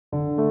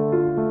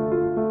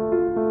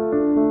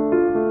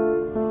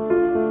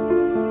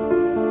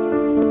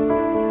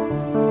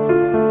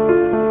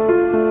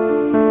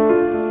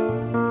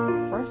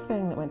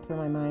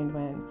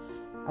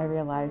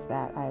realized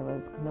that I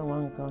was no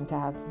longer going to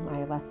have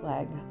my left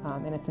leg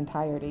in its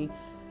entirety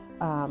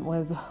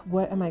was,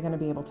 what am I going to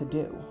be able to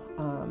do?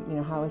 You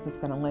know, how is this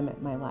going to limit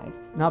my life?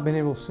 Not being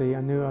able to see,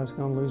 I knew I was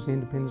going to lose the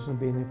independence of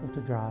being able to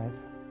drive.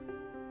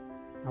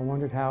 I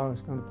wondered how I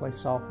was going to play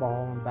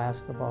softball and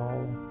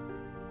basketball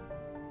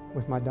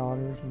with my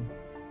daughters, and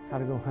how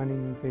to go hunting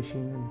and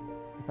fishing, and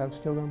if that was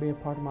still going to be a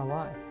part of my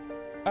life.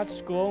 At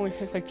school, when we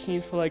picked like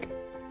teams for like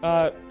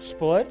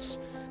sports,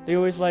 they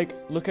always like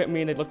look at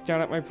me and they look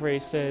down at my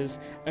braces,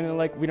 and they're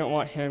like, we don't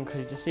want him because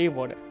he's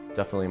disabled.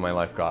 Definitely my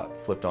life got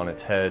flipped on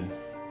its head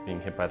being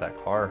hit by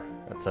that car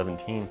at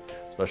 17,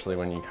 especially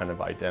when you kind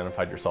of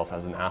identified yourself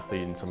as an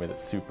athlete and somebody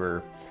that's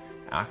super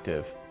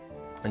active,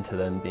 and to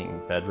then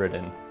being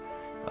bedridden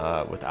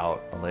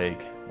without a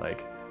leg,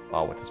 like,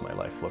 wow, what does my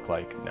life look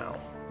like now?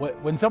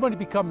 When somebody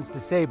becomes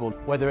disabled,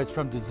 whether it's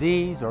from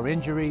disease or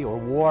injury or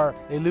war,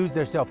 they lose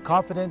their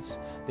self-confidence,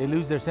 they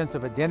lose their sense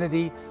of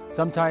identity,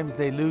 sometimes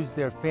they lose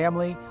their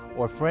family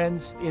or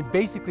friends, and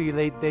basically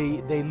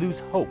they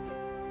lose hope.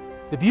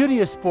 The beauty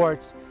of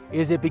sports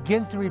is it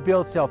begins to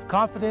rebuild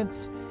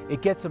self-confidence,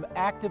 it gets them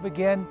active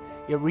again,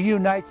 it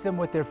reunites them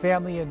with their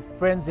family and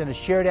friends in a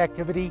shared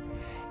activity,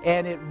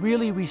 and it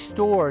really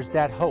restores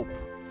that hope.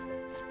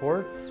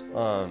 Sports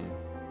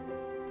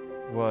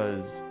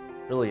was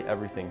really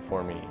everything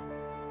for me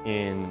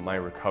in my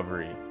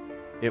recovery.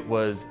 It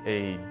was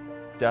a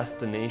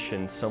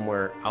destination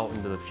somewhere out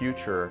into the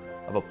future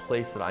of a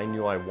place that I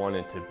knew I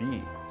wanted to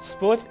be.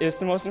 Sports is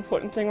the most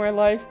important thing in my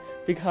life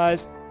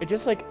because it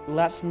just like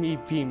lets me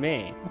be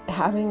me.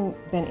 Having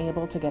been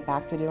able to get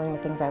back to doing the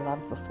things I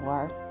loved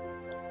before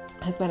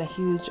has been a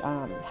huge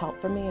help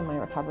for me in my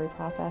recovery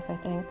process, I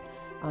think.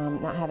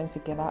 Not having to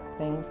give up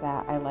things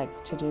that I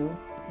liked to do.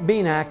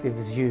 Being active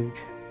is huge.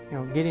 You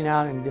know, getting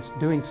out and just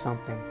doing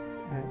something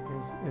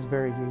is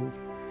very huge.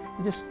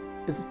 It just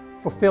is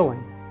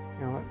fulfilling.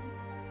 You know,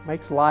 it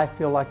makes life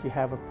feel like you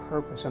have a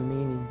purpose, a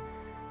meaning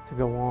to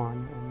go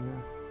on,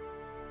 and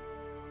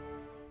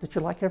that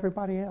you're like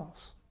everybody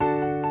else.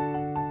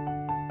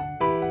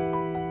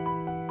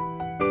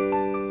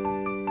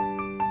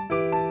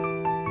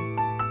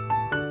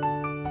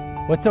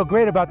 What's so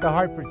great about the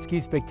Hartford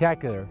Ski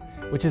Spectacular,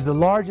 which is the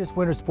largest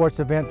winter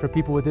sports event for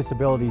people with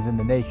disabilities in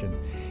the nation,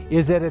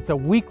 is that it's a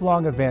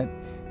week-long event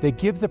that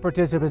gives the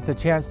participants a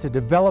chance to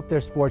develop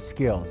their sports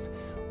skills,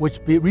 which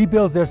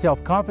rebuilds their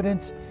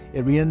self-confidence,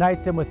 it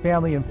reunites them with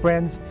family and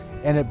friends,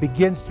 and it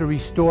begins to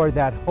restore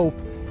that hope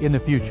in the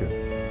future.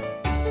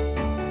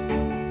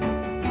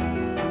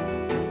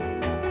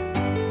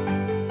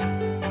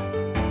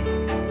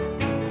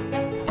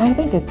 I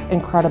think it's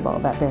incredible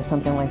that there's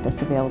something like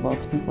this available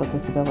to people with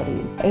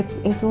disabilities.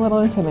 It's a little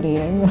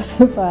intimidating,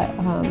 but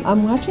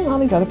I'm watching all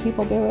these other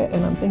people do it,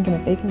 and I'm thinking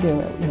if they can do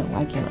it, you know,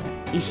 why can't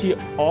I? You see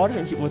all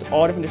different people with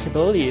all different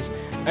disabilities,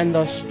 and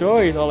the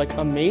stories are like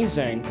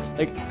amazing.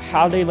 Like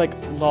how they like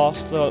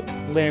lost the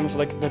limbs,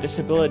 like the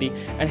disability,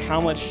 and how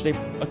much they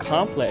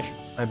accomplished.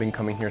 I've been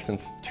coming here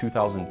since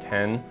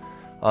 2010,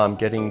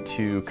 getting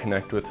to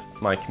connect with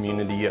my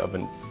community of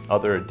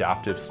other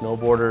adaptive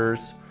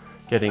snowboarders,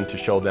 getting to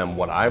show them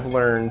what I've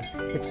learned.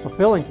 It's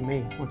fulfilling to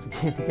me, once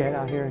again, to get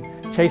out here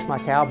and chase my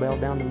cowbell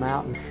down the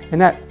mountain. And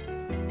that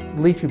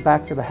leads you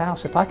back to the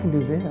house. If I can do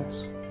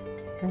this,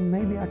 then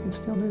maybe I can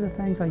still do the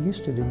things I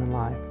used to do in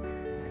life.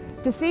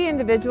 To see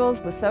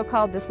individuals with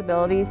so-called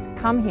disabilities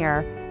come here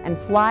and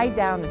fly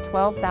down a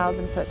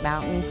 12,000-foot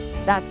mountain,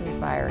 that's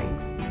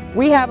inspiring.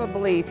 We have a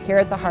belief here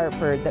at the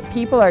Hartford that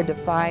people are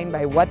defined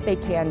by what they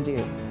can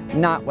do,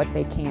 not what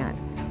they can't.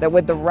 That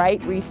with the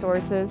right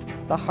resources,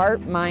 the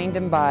heart, mind,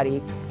 and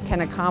body can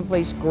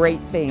accomplish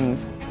great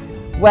things.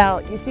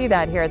 Well, you see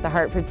that here at the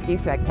Hartford Ski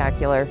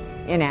Spectacular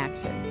in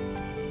action.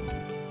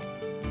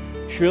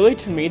 Truly,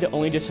 to me, the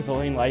only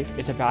disability in life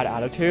is a bad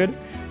attitude.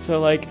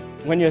 So like,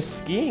 when you're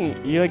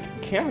skiing, you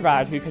like can't have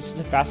attitude because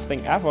it's the best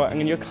thing ever,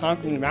 and then you're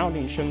conquering the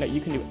mountain, showing that you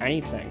can do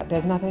anything.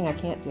 There's nothing I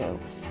can't do.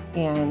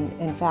 And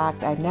in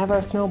fact, I've never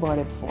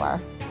snowboarded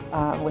before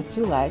with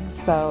two legs,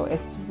 so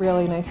it's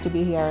really nice to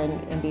be here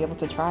and be able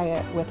to try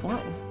it with one.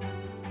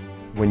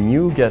 When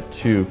you get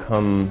to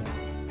come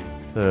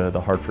to the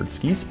Hartford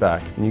Ski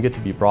Spec and you get to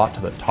be brought to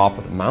the top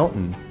of the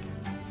mountain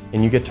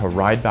and you get to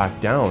ride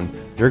back down,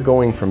 you're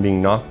going from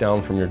being knocked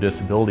down from your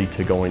disability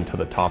to going to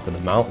the top of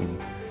the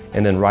mountain,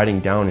 and then riding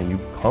down and you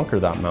conquer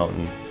that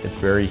mountain. It's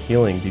very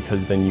healing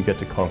because then you get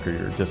to conquer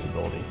your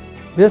disability.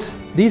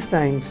 These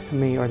things, to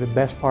me, are the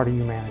best part of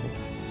humanity.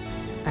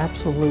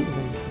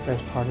 Absolutely the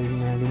best part of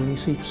humanity. When you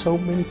see so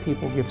many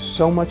people give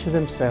so much of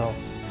themselves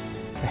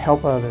to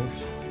help others,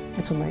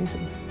 it's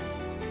amazing.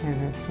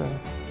 And it's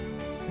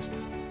just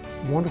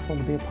wonderful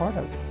to be a part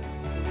of it.